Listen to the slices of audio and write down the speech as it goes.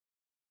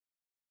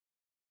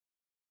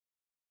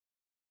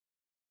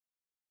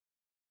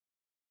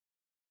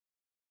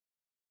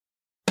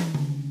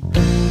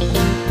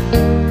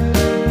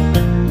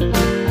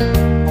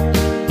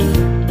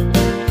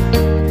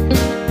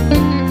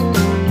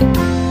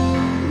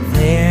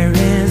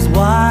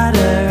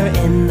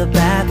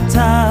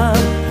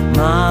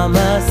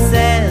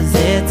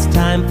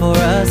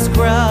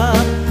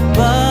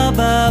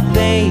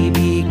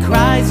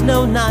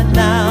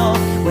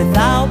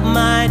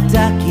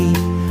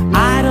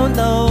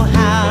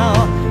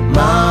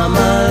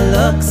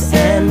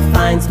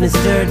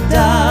Mr.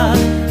 Duck.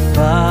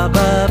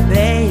 Bubba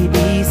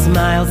baby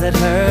smiles at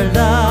her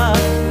luck.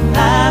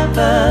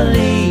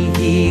 Happily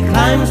he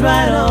climbs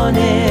right on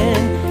in.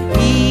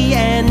 He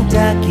and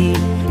Ducky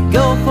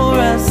go for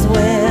a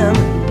swim.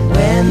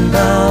 When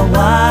the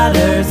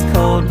water's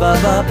cold,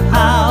 Bubba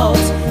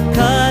pouts,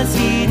 'cause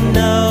he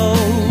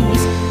knows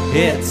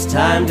it's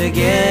time to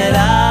get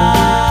out.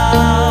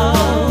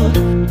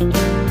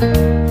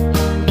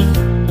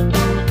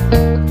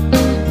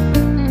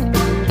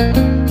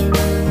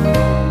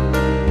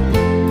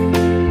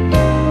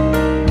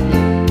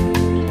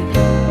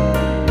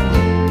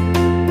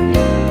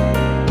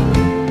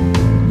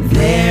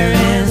 There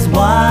is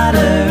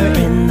water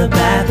in the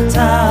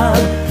bathtub.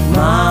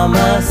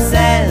 Mama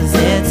says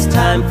it's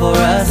time for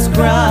a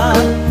scrub.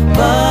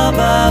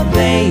 Bubba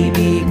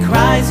baby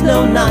cries,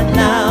 no, not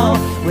now.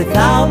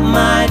 Without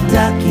my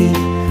Ducky,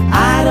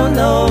 I don't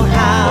know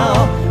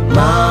how.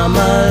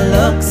 Mama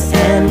looks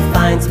and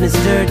finds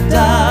Mr.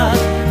 Duck.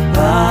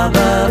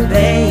 Bubba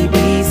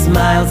baby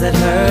smiles at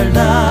her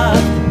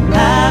luck.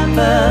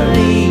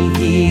 Happily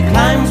he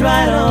climbs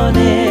right on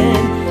in.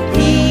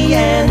 He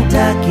and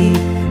Ducky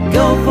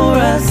go for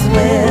a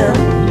swim.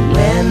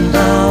 When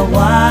the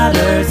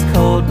water's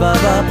cold,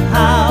 Bubba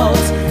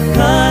pouts,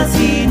 'cause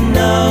he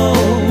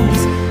knows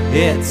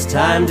it's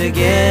time to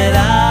get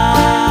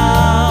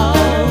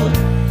out.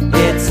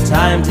 It's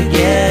time to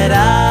get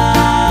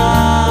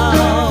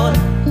out.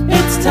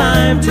 It's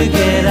time to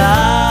get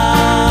out.